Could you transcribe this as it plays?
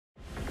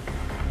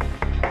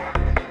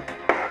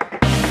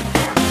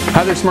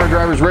Hi there, Smart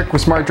Drivers. Rick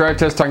with Smart Drive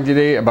Test, talking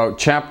today about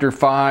Chapter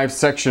 5,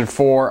 Section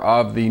 4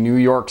 of the New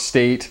York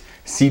State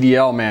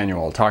CDL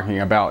manual, talking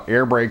about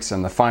air brakes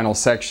and the final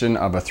section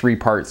of a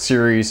three-part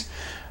series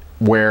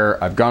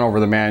where I've gone over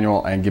the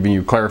manual and giving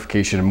you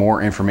clarification and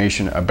more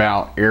information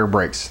about air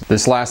brakes.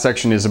 This last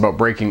section is about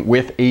braking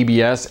with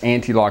ABS,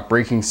 anti-lock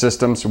braking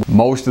systems.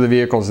 Most of the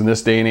vehicles in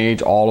this day and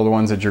age, all of the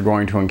ones that you're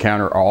going to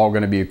encounter, are all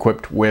going to be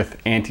equipped with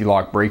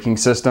anti-lock braking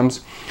systems.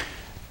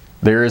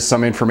 There is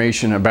some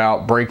information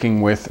about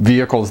braking with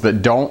vehicles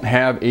that don't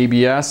have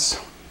ABS,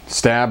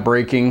 stab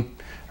braking,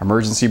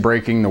 emergency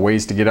braking, the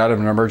ways to get out of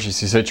an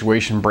emergency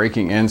situation,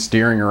 braking and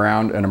steering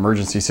around an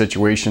emergency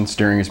situation.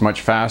 Steering is much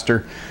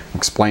faster. I'll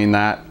explain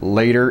that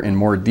later in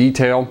more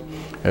detail.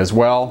 As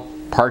well,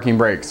 parking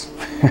brakes.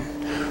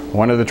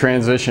 One of the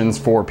transitions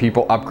for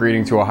people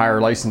upgrading to a higher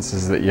license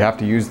is that you have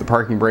to use the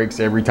parking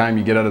brakes every time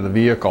you get out of the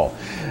vehicle.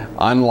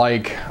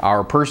 Unlike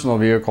our personal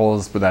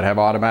vehicles that have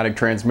automatic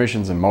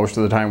transmissions, and most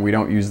of the time we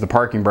don't use the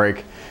parking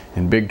brake,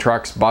 in big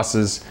trucks,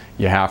 buses,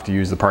 you have to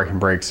use the parking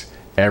brakes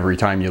every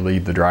time you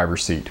leave the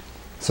driver's seat.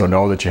 So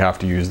know that you have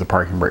to use the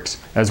parking brakes.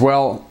 As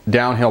well,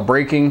 downhill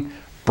braking,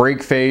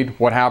 brake fade,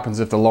 what happens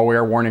if the low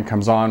air warning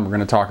comes on. We're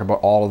going to talk about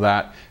all of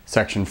that.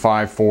 Section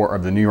 5.4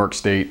 of the New York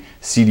State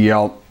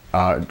CDL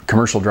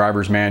Commercial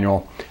Driver's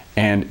Manual,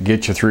 and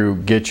get you through,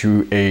 get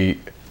you a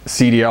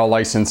CDL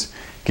license,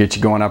 get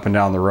you going up and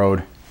down the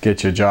road,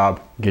 get you a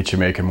job, get you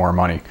making more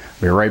money.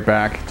 We'll be right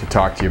back to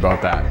talk to you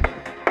about that.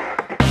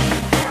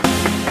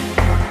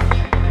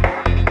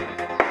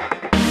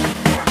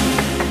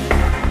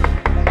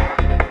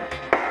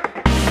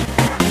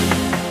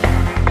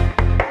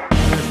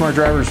 Smart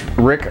Drivers,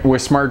 Rick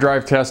with Smart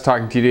Drive Test,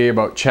 talking to you today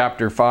about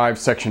Chapter 5,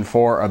 Section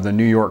 4 of the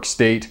New York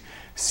State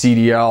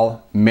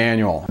CDL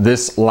manual.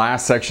 This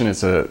last section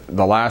is the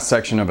last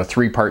section of a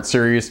three-part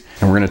series,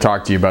 and we're going to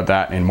talk to you about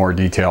that in more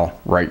detail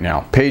right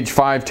now. Page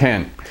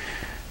 510.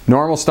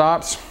 Normal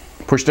stops,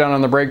 push down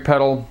on the brake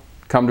pedal,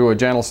 come to a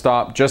gentle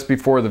stop. Just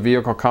before the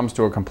vehicle comes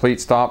to a complete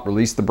stop,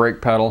 release the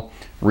brake pedal,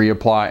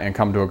 reapply, and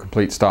come to a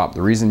complete stop.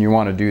 The reason you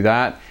want to do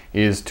that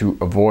is to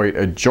avoid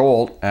a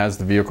jolt as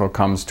the vehicle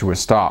comes to a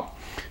stop.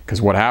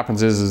 Because what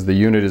happens is the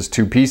unit is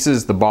two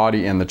pieces, the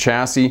body and the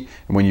chassis,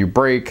 and when you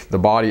brake, the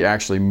body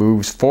actually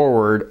moves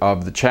forward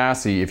of the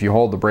chassis. If you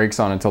hold the brakes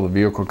on until the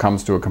vehicle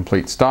comes to a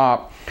complete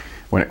stop,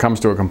 when it comes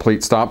to a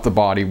complete stop, the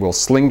body will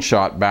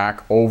slingshot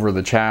back over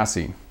the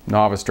chassis.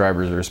 Novice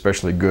drivers are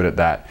especially good at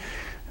that.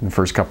 In the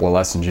first couple of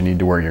lessons, you need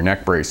to wear your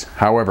neck brace.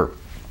 However,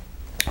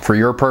 for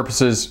your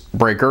purposes,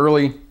 brake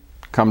early,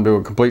 come to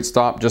a complete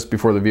stop just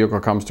before the vehicle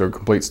comes to a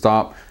complete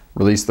stop,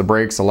 release the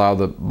brakes, allow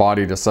the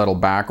body to settle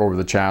back over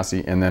the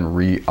chassis, and then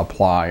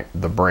reapply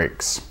the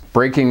brakes.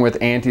 Braking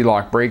with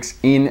anti-lock brakes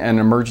in an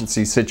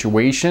emergency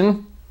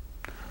situation.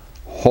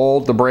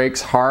 Hold the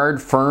brakes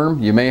hard,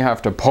 firm. You may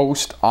have to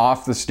post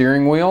off the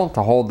steering wheel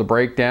to hold the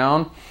brake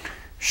down.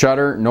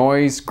 Shudder,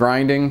 noise,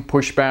 grinding,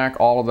 pushback,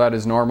 all of that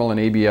is normal in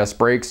ABS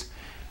brakes.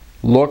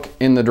 Look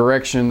in the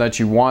direction that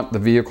you want the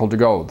vehicle to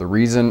go. The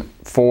reason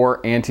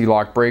for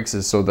anti-lock brakes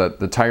is so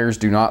that the tires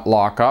do not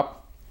lock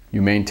up.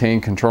 You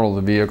maintain control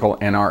of the vehicle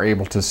and are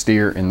able to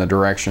steer in the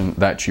direction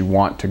that you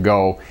want to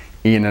go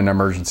in an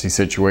emergency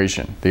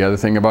situation. The other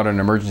thing about an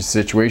emergency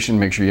situation,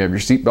 make sure you have your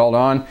seatbelt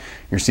on.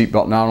 Your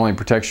seatbelt not only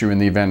protects you in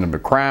the event of a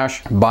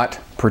crash, but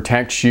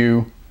protects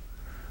you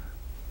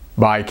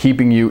by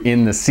keeping you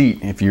in the seat.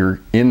 If you're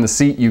in the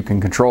seat, you can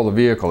control the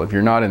vehicle. If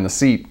you're not in the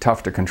seat,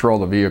 tough to control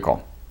the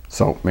vehicle.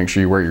 So make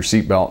sure you wear your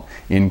seatbelt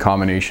in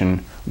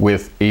combination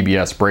with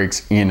ABS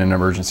brakes in an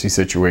emergency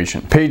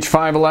situation. Page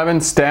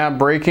 511, stab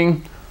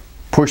braking.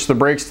 Push the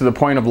brakes to the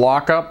point of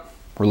lockup,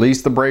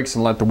 release the brakes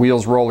and let the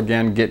wheels roll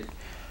again, get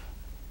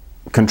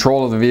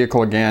control of the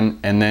vehicle again,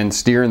 and then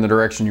steer in the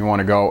direction you want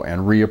to go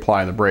and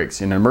reapply the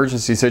brakes. In an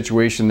emergency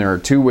situation, there are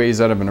two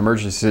ways out of an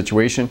emergency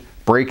situation: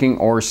 braking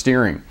or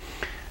steering.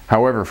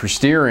 However, for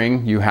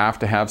steering, you have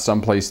to have some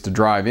place to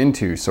drive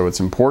into, so it's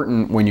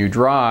important when you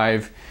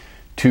drive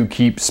to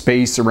keep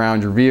space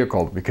around your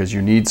vehicle because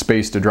you need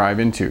space to drive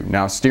into.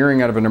 Now,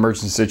 steering out of an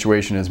emergency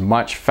situation is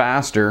much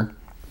faster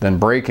than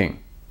braking.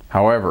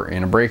 However,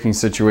 in a braking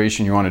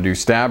situation, you want to do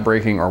stab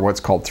braking or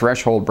what's called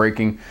threshold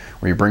braking,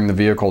 where you bring the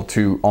vehicle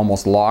to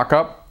almost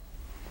lockup.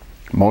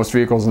 Most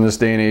vehicles in this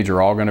day and age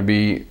are all going to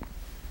be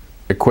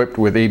equipped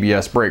with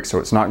ABS brakes, so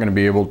it's not going to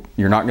be able,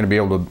 you're not going to be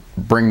able to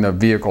bring the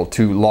vehicle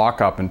to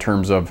lockup in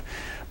terms of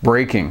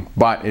braking,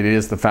 but it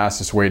is the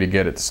fastest way to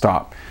get it to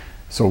stop.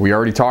 So we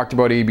already talked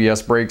about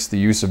ABS brakes, the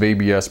use of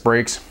ABS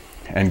brakes,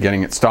 and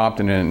getting it stopped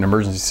in an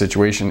emergency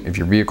situation. If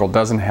your vehicle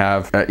doesn't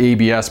have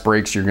ABS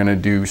brakes, you're going to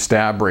do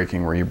stab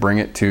braking, where you bring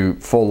it to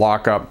full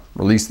lockup,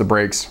 release the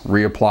brakes,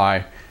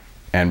 reapply,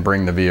 and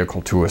bring the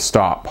vehicle to a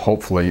stop,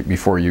 hopefully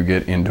before you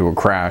get into a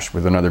crash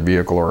with another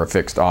vehicle or a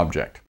fixed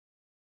object.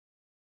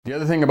 The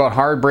other thing about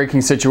hard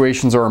braking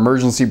situations or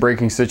emergency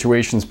braking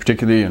situations,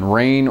 particularly in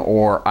rain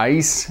or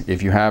ice,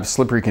 if you have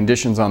slippery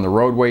conditions on the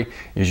roadway,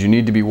 is you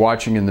need to be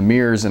watching in the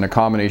mirrors in a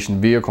combination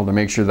vehicle to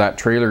make sure that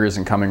trailer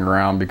isn't coming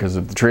around, because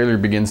if the trailer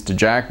begins to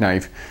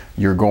jackknife,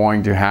 you're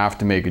going to have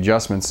to make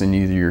adjustments in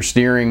either your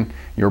steering,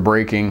 your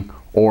braking,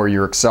 or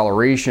your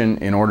acceleration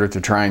in order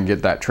to try and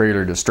get that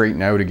trailer to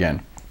straighten out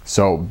again.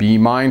 So be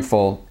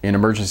mindful in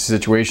emergency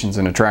situations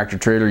in a tractor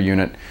trailer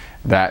unit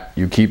that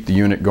you keep the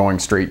unit going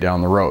straight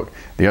down the road.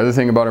 The other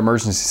thing about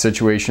emergency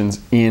situations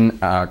in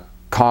a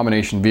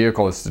combination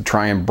vehicle is to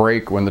try and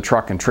brake when the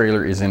truck and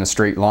trailer is in a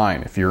straight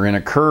line. If you're in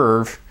a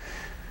curve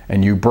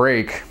and you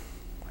brake,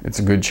 it's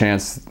a good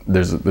chance,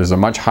 there's a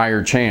much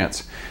higher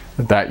chance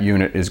that that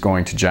unit is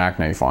going to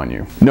jackknife on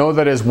you. Know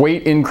that as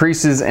weight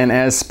increases and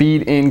as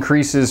speed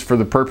increases for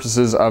the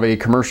purposes of a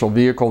commercial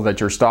vehicle, that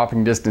your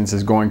stopping distance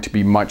is going to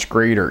be much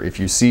greater. If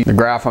you see the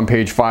graph on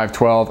page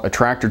 512, a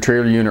tractor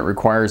trailer unit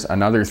requires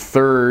another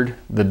third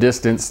the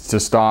distance to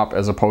stop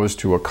as opposed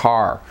to a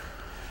car.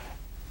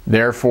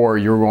 Therefore,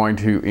 you're going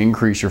to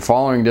increase your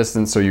following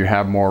distance so you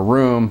have more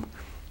room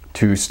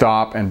to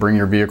stop and bring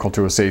your vehicle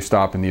to a safe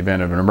stop in the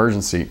event of an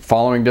emergency.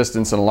 Following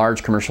distance in a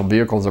large commercial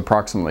vehicle is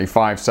approximately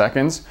 5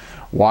 seconds.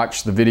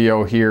 Watch the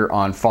video here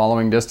on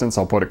following distance.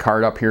 I'll put a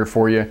card up here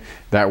for you.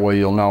 That way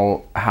you'll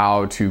know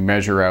how to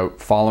measure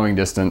out following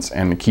distance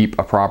and keep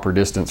a proper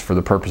distance for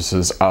the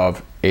purposes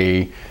of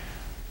a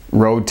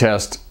road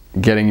test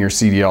getting your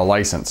CDL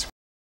license.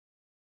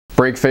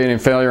 Brake fade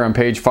and failure on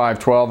page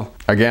 512.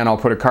 Again, I'll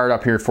put a card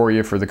up here for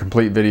you for the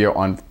complete video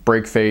on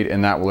brake fade,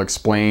 and that will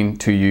explain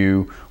to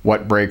you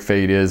what brake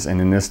fade is. And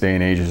in this day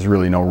and age, there's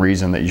really no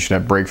reason that you should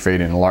have brake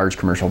fade in a large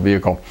commercial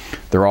vehicle.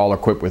 They're all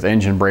equipped with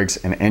engine brakes,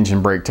 and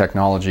engine brake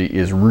technology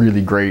is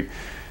really great.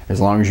 As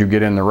long as you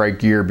get in the right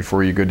gear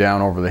before you go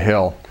down over the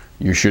hill,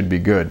 you should be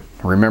good.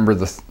 Remember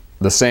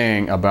the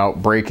saying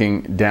about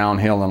braking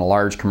downhill in a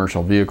large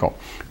commercial vehicle.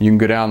 You can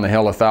go down the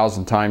hill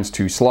 1,000 times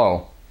too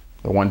slow.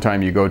 The one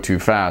time you go too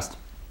fast,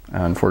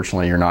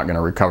 unfortunately, you're not going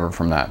to recover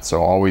from that.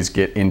 So always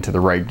get into the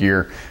right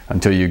gear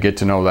until you get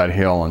to know that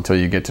hill, until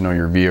you get to know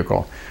your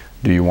vehicle.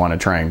 Do you want to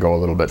try and go a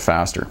little bit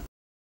faster?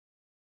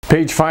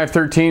 Page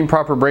 513,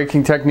 proper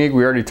braking technique.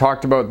 We already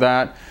talked about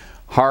that.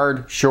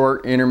 Hard,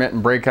 short,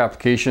 intermittent brake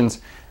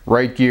applications.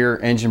 Right gear,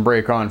 engine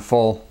brake on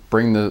full.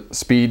 Bring the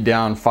speed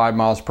down 5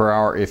 miles per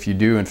hour. If you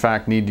do, in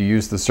fact, need to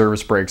use the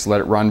service brakes, let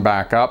it run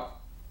back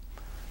up.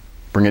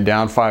 Bring it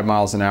down 5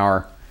 miles an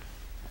hour.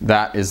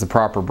 That is the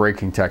proper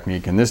braking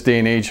technique. In this day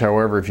and age,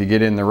 however, if you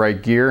get in the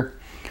right gear,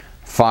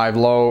 5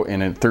 low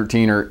and at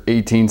 13 or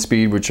 18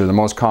 speed, which are the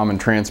most common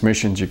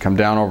transmissions, you come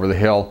down over the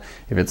hill.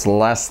 If it's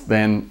less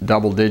than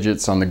double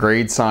digits on the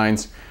grade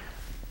signs,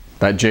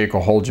 that Jake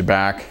will hold you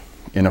back.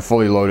 In a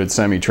fully loaded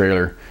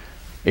semi-trailer,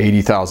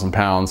 80,000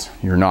 pounds,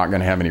 you're not going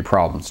to have any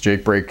problems.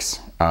 Jake brakes,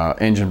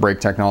 engine brake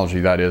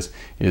technology that is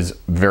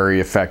very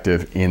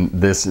effective in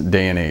this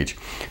day and age.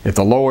 If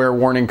the low air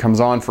warning comes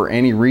on for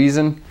any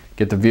reason,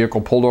 get the vehicle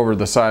pulled over to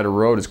the side of the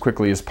road as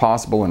quickly as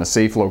possible in a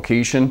safe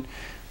location,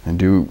 and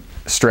do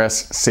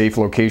stress safe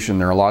location.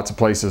 There are lots of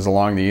places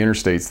along the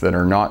interstates that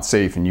are not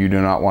safe, and you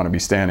do not want to be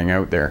standing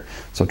out there.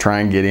 So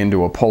try and get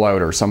into a pullout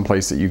or some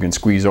place that you can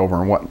squeeze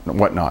over and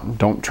whatnot.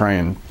 Don't try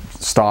and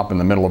stop in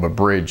the middle of a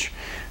bridge.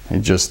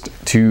 It's just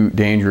too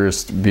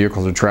dangerous.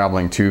 Vehicles are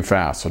traveling too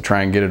fast. So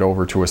try and get it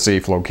over to a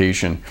safe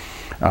location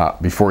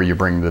before you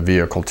bring the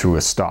vehicle to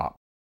a stop.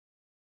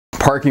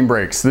 Parking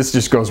brakes. This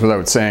just goes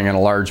without saying in a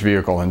large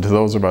vehicle, and to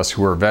those of us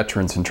who are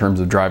veterans in terms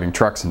of driving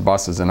trucks and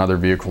buses and other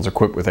vehicles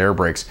equipped with air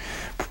brakes,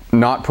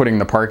 not putting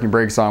the parking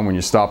brakes on when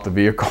you stop the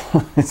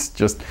vehicle,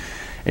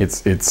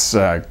 it's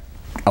a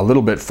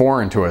little bit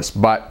foreign to us.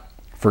 But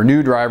for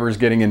new drivers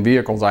getting in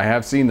vehicles, I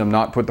have seen them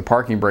not put the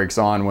parking brakes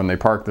on when they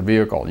park the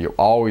vehicle. You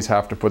always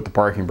have to put the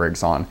parking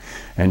brakes on.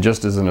 And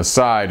just as an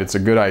aside, it's a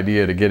good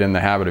idea to get in the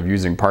habit of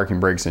using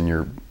parking brakes in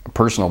your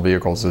personal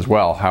vehicles as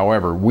well.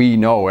 However, we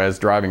know as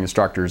driving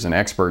instructors and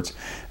experts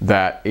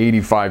that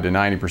 85 to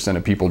 90%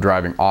 of people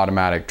driving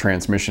automatic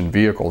transmission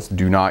vehicles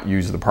do not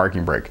use the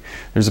parking brake.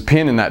 There's a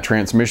pin in that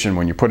transmission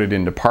when you put it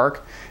into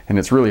park, and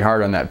it's really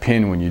hard on that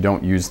pin when you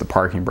don't use the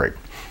parking brake.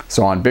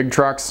 So on big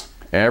trucks,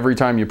 every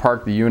time you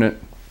park the unit,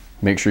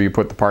 make sure you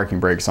put the parking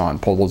brakes on.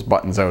 Pull those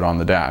buttons out on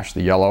the dash.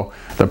 The yellow,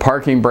 the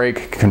parking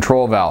brake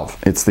control valve.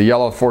 It's the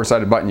yellow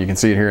 4-sided button. You can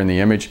see it here in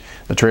the image.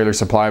 The trailer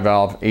supply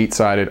valve,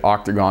 8-sided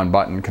octagon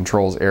button,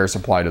 controls air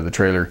supply to the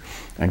trailer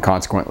and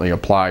consequently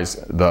applies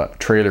the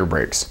trailer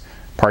brakes.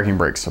 Parking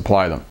brakes,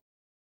 apply them.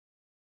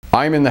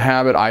 I'm in the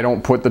habit, I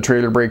don't put the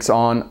trailer brakes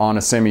on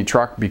a semi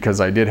truck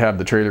because I did have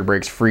the trailer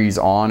brakes freeze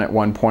on at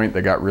one point.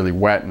 They got really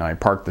wet and I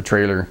parked the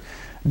trailer,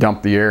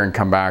 dump the air and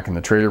come back and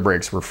the trailer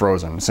brakes were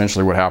frozen.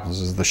 Essentially what happens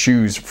is the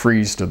shoes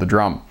freeze to the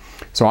drum.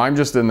 So I'm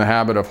just in the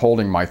habit of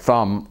holding my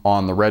thumb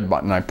on the red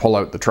button. I pull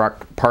out the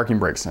truck parking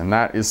brakes and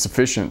that is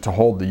sufficient to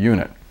hold the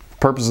unit. For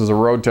purposes of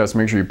road test,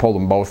 make sure you pull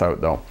them both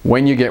out though.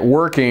 When you get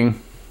working,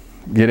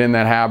 get in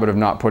that habit of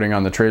not putting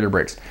on the trailer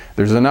brakes.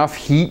 There's enough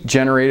heat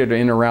generated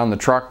in around the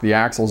truck, the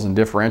axles and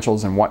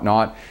differentials and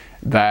whatnot,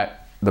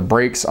 that the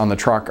brakes on the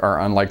truck are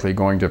unlikely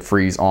going to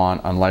freeze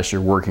on unless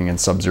you're working in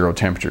sub-zero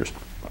temperatures.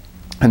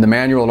 And the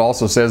manual, it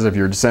also says if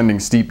you're descending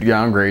steep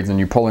downgrades and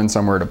you pull in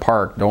somewhere to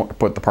park, don't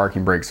put the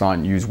parking brakes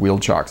on, use wheel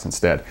chocks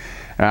instead.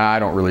 I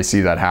don't really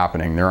see that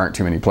happening. There aren't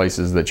too many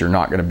places that you're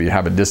not going to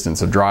have a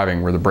distance of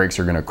driving where the brakes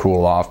are going to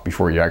cool off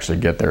before you actually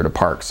get there to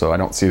park. So I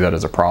don't see that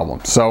as a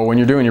problem. So when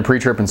you're doing your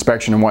pre-trip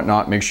inspection and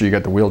whatnot, make sure you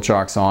get the wheel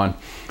chocks on.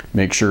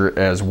 Make sure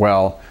as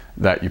well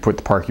that you put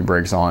the parking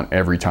brakes on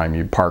every time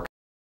you park.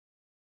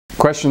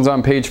 Questions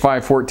on page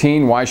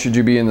 514. Why should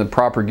you be in the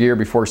proper gear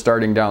before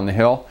starting down the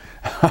hill?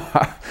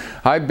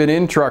 I've been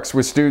in trucks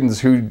with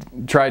students who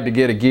tried to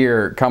get a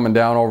gear coming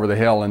down over the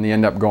hill and they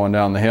end up going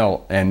down the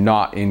hill and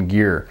not in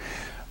gear.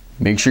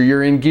 Make sure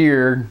you're in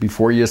gear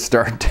before you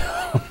start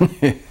down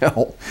the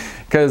hill,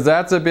 because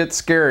that's a bit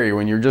scary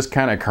when you're just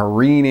kind of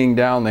careening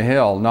down the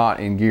hill not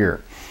in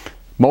gear.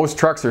 Most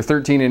trucks are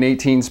 13 and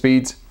 18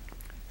 speeds,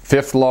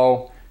 fifth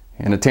low,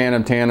 and a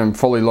tandem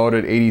fully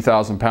loaded,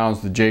 80,000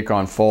 pounds, the Jake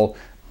on full.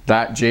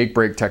 That Jake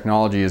brake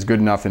technology is good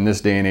enough in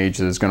this day and age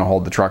that it's going to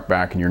hold the truck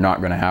back and you're not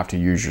going to have to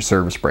use your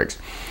service brakes.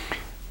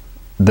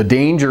 The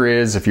danger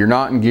is if you're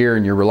not in gear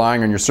and you're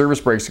relying on your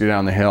service brakes to go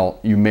down the hill,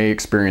 you may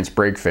experience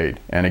brake fade.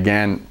 And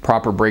again,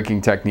 proper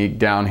braking technique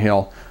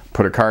downhill.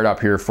 Put a card up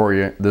here for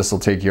you. This will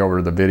take you over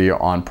to the video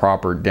on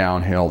proper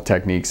downhill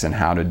techniques and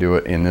how to do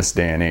it in this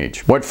day and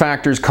age. What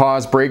factors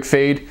cause brake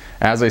fade?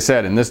 As I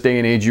said, in this day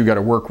and age, you got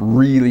to work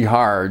really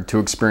hard to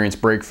experience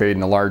brake fade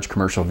in a large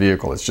commercial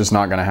vehicle. It's just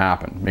not going to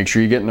happen. Make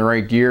sure you get in the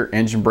right gear,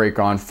 engine brake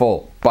on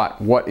full.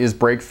 But what is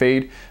brake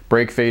fade?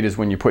 Brake fade is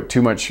when you put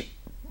too much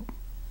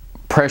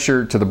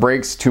pressure to the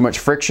brakes, too much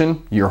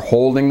friction, you're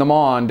holding them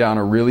on down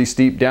a really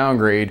steep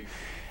downgrade,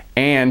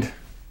 and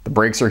the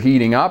brakes are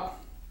heating up.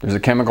 There's a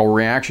chemical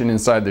reaction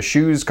inside the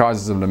shoes,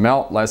 causes them to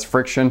melt, less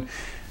friction.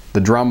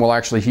 The drum will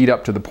actually heat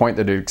up to the point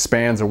that it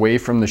expands away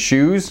from the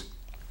shoes,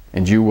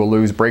 and you will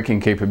lose braking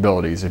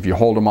capabilities. If you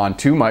hold them on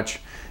too much,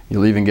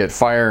 you'll even get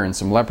fire and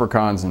some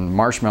leprechauns and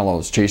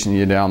marshmallows chasing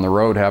you down the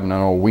road having an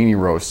old weenie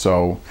roast.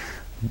 So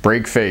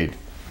brake fade.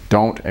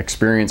 Don't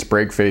experience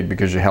brake fade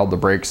because you held the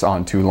brakes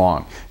on too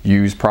long.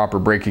 Use proper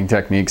braking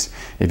techniques.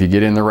 If you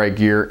get in the right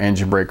gear,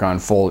 engine brake on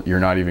full, you're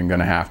not even going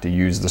to have to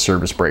use the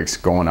service brakes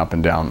going up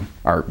and down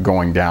or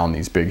going down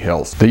these big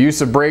hills. The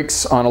use of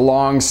brakes on a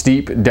long,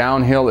 steep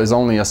downhill is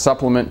only a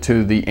supplement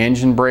to the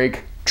engine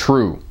brake.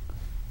 True.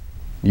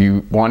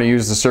 You want to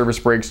use the service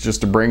brakes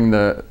just to bring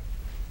the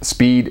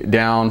speed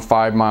down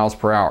 5 miles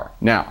per hour.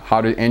 Now,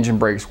 how do engine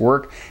brakes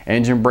work?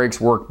 Engine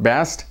brakes work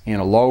best in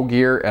a low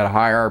gear at a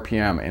high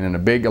RPM, and in a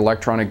big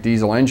electronic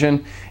diesel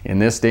engine in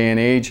this day and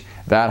age,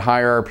 that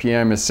high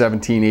RPM is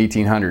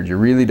 1700-1800. You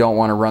really don't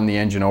want to run the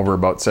engine over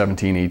about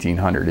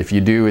 1700-1800. If you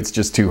do, it's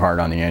just too hard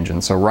on the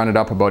engine. So run it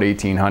up about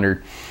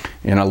 1800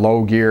 in a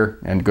low gear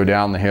and go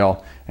down the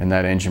hill, and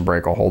that engine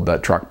brake will hold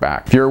that truck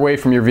back. If you're away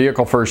from your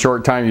vehicle for a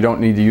short time, you don't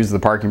need to use the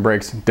parking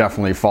brakes.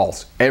 Definitely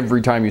false.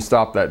 Every time you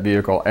stop that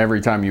vehicle, every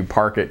time you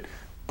park it,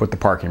 put the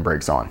parking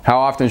brakes on. How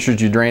often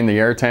should you drain the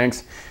air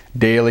tanks?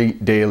 Daily,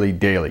 daily,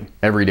 daily.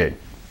 Every day.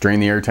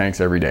 Drain the air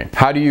tanks every day.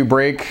 How do you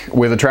brake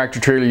with a tractor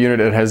trailer unit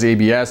that has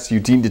ABS?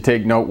 You need to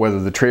take note whether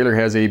the trailer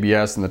has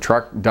ABS and the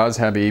truck does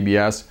have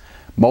ABS.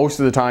 Most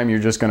of the time you're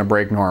just going to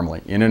brake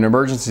normally. In an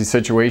emergency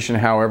situation,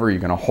 however,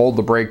 you're going to hold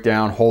the brake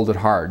down, hold it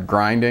hard.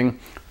 Grinding,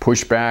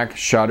 pushback,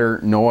 shudder,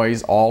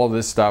 noise, all of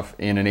this stuff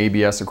in an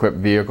ABS equipped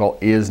vehicle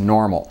is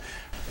normal.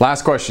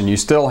 Last question, you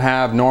still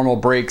have normal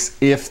brakes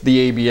if the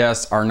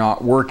ABS are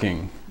not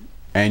working.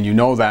 And you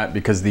know that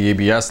because the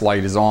ABS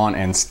light is on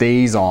and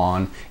stays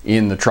on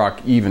in the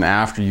truck even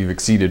after you've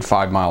exceeded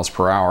 5 miles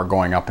per hour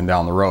going up and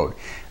down the road.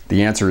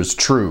 The answer is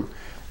true.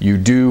 You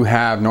do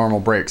have normal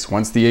brakes.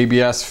 Once the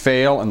ABS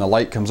fail and the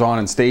light comes on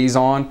and stays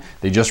on,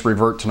 they just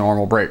revert to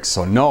normal brakes.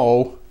 So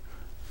know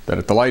that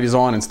if the light is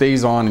on and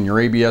stays on and your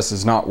ABS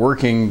is not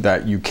working,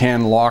 that you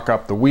can lock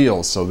up the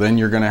wheels. So then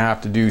you're going to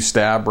have to do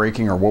stab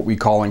braking, or what we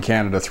call in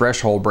Canada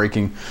threshold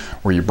braking,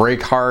 where you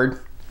brake hard,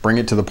 bring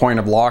it to the point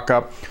of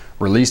lockup,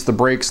 release the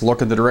brakes,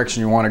 look at the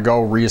direction you want to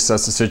go,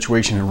 reassess the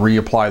situation, and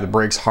reapply the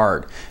brakes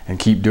hard. And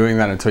keep doing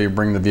that until you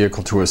bring the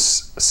vehicle to a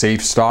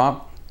safe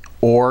stop,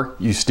 or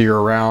you steer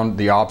around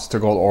the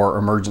obstacle or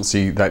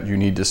emergency that you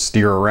need to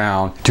steer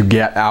around to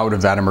get out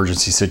of that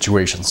emergency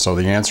situation. So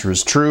the answer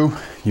is true.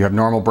 You have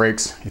normal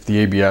brakes if the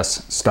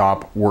ABS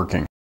stop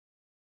working.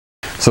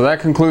 So that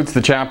concludes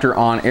the chapter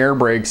on air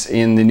brakes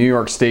in the New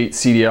York State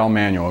CDL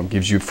manual. It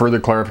gives you further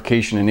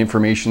clarification and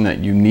information that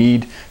you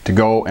need to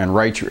go and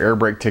write your air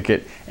brake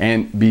ticket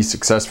and be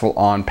successful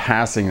on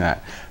passing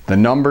that. The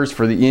numbers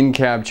for the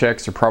in-cab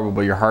checks are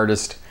probably your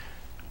hardest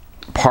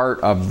part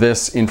of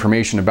this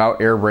information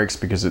about air brakes,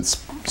 because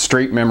it's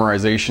straight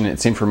memorization.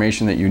 It's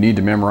information that you need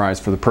to memorize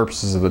for the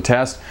purposes of the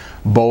test,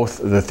 both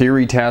the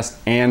theory test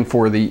and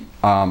for the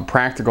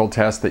practical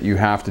test that you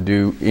have to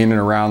do in and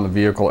around the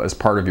vehicle as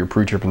part of your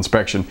pre-trip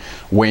inspection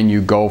when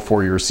you go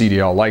for your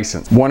CDL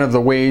license. One of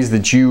the ways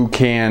that you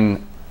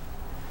can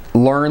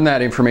learn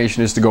that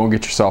information is to go and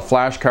get yourself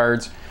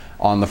flashcards.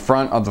 On the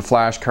front of the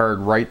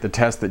flashcard, write the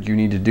test that you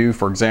need to do.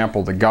 For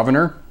example, the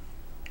governor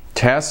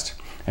test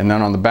And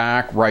then on the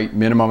back, write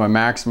minimum and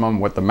maximum,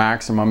 what the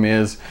maximum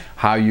is,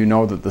 how you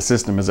know that the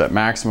system is at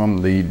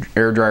maximum, the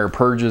air dryer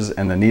purges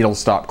and the needles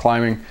stop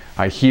climbing.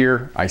 I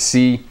hear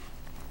the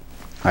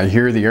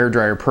air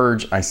dryer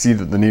purge, I see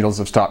that the needles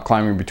have stopped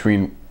climbing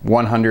between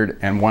 100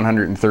 and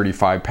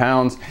 135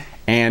 pounds,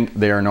 and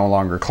they are no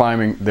longer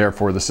climbing,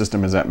 therefore the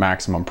system is at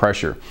maximum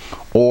pressure.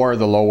 Or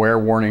the low air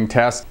warning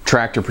test,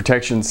 tractor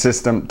protection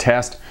system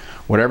test,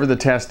 whatever the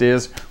test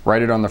is,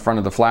 write it on the front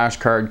of the flash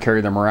card, carry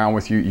them around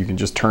with you. You can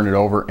just turn it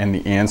over and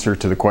the answer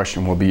to the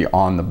question will be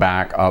on the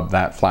back of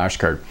that flash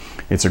card.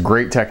 It's a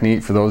great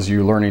technique for those of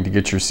you learning to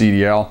get your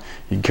CDL.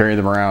 You can carry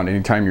them around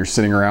anytime you're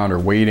sitting around or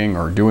waiting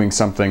or doing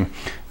something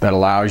that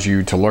allows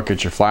you to look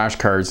at your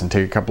flashcards and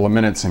take a couple of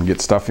minutes and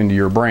get stuff into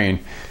your brain.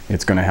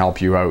 It's going to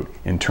help you out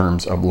in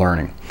terms of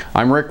learning.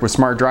 I'm Rick with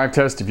Smart Drive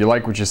Test. If you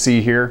like what you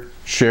see here,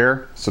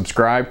 share,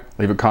 subscribe,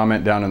 leave a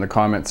comment down in the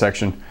comment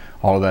section.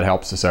 All of that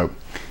helps us out.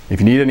 If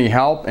you need any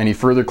help, any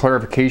further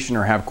clarification,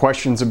 or have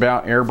questions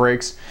about air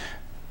brakes,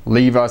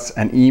 leave us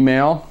an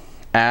email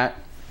at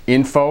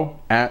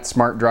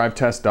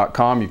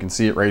info@smartdrivetest.com. You can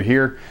see it right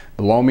here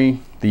below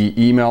me, the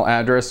email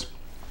address.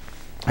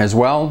 As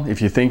well,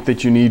 if you think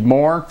that you need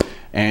more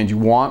and you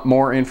want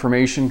more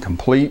information,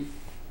 complete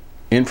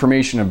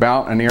information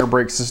about an air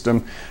brake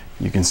system,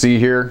 you can see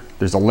here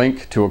there's a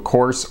link to a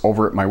course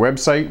over at my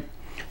website.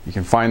 You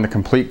can find the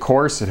complete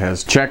course. It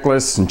has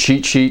checklists and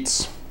cheat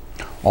sheets,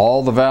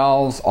 all the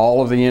valves,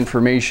 all of the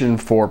information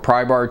for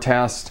pry bar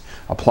test,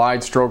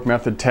 applied stroke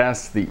method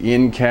test, the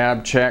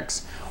in-cab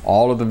checks,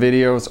 all of the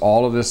videos,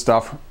 all of this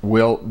stuff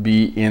will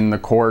be in the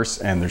course,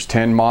 and there's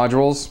 10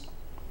 modules.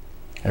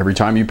 Every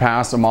time you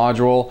pass a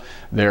module,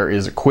 there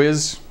is a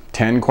quiz,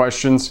 10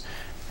 questions.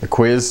 The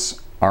quiz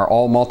are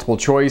all multiple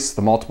choice.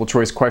 The multiple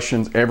choice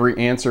questions, every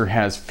answer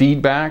has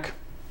feedback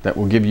that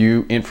will give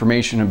you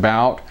information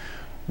about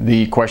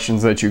the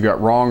questions that you got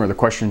wrong or the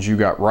questions you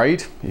got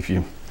right. If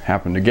you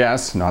happen to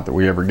guess, not that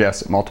we ever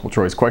guess at multiple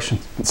choice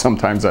questions, but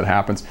sometimes that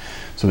happens.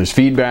 So there's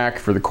feedback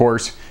for the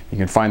course. You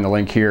can find the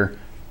link here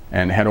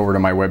and head over to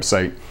my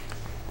website.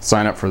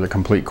 Sign up for the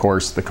complete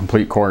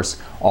course,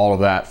 all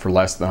of that for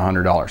less than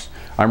 $100.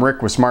 I'm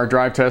Rick with Smart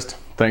Drive Test.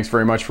 Thanks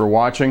very much for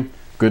watching.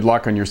 Good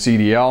luck on your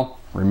CDL.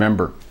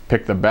 Remember,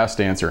 pick the best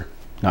answer,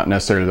 not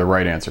necessarily the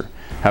right answer.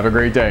 Have a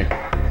great day.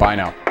 Bye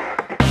now.